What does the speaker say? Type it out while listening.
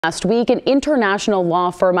Last week, an international law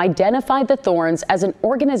firm identified the Thorns as an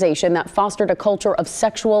organization that fostered a culture of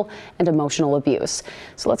sexual and emotional abuse.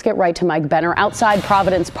 So let's get right to Mike Benner outside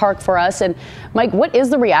Providence Park for us. And Mike, what is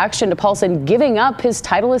the reaction to Paulson giving up his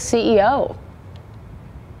title as CEO?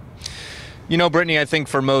 You know, Brittany, I think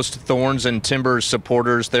for most Thorns and Timbers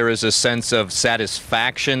supporters, there is a sense of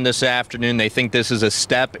satisfaction this afternoon. They think this is a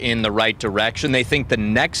step in the right direction. They think the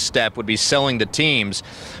next step would be selling the teams.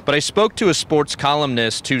 But I spoke to a sports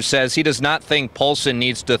columnist who says he does not think Paulson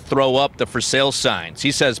needs to throw up the for sale signs.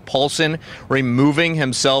 He says Paulson removing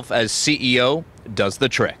himself as CEO does the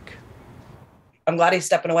trick. I'm glad he's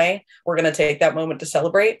stepping away. We're going to take that moment to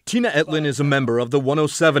celebrate. Tina Etlin is a member of the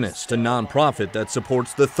 107ist, a nonprofit that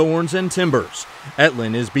supports the Thorns and Timbers.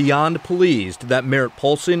 Etlin is beyond pleased that Merritt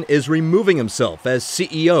Paulson is removing himself as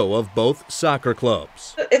CEO of both soccer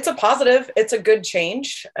clubs. It's a positive. It's a good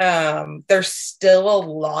change. There's still a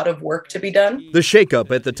lot of work to be done. The shakeup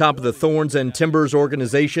at the top of the Thorns and Timbers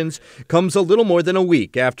organizations comes a little more than a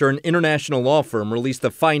week after an international law firm released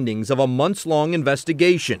the findings of a months-long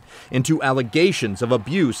investigation into allegations of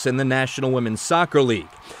abuse in the National Women's Soccer League.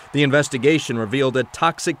 The investigation revealed a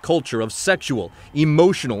toxic culture of sexual,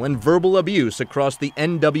 emotional, and verbal abuse across the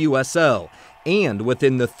NWSL and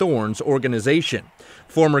within the Thorns organization.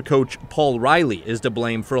 Former coach Paul Riley is to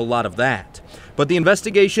blame for a lot of that. But the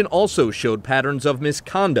investigation also showed patterns of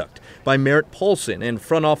misconduct by Merritt Paulson and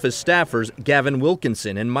front office staffers Gavin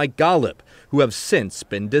Wilkinson and Mike Golub, who have since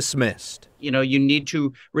been dismissed. You know, you need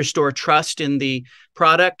to restore trust in the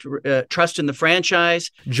product, trust in the franchise.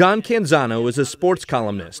 John Canzano is a sports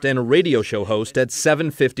columnist and a radio show host at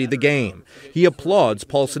 750 The Game. He applauds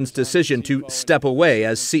Paulson's decision to step away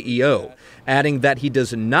as CEO, adding that he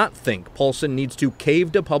does not think Paulson needs to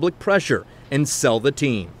cave to public pressure and sell the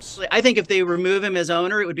teams. I think if they remove him as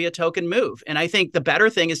owner, it would be a token move. And I think the better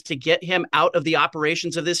thing is to get him out of the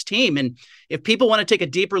operations of this team. And if people want to take a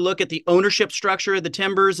deeper look at the ownership structure of the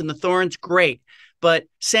Timbers and the Thorns, great. But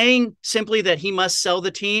saying simply that he must sell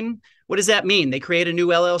the team, what does that mean? They create a new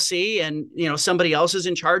LLC and, somebody else is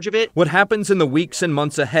in charge of it? What happens in the weeks and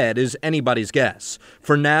months ahead is anybody's guess.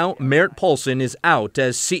 For now, Merritt Paulson is out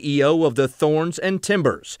as CEO of the Thorns and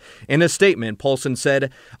Timbers. In a statement, Paulson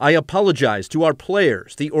said, "I apologize to our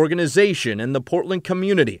players, the organization, and the Portland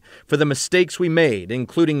community for the mistakes we made,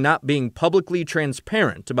 including not being publicly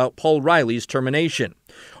transparent about Paul Riley's termination.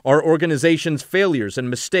 Our organization's failures and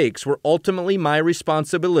mistakes were ultimately my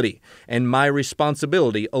responsibility, and my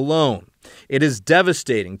responsibility alone. It is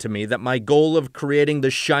devastating to me that my goal of creating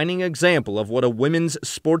the shining example of what a women's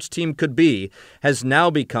sports team could be has now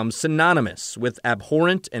become synonymous with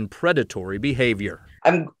abhorrent and predatory behavior."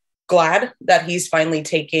 I'm glad that he's finally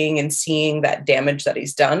taking and seeing that damage that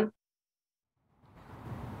he's done.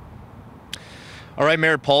 All right,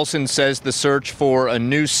 Merritt Paulson says the search for a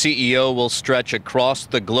new CEO will stretch across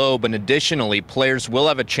the globe, and additionally, players will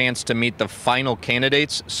have a chance to meet the final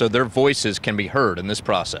candidates so their voices can be heard in this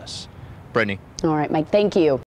process. Brittany. All right, Mike, thank you.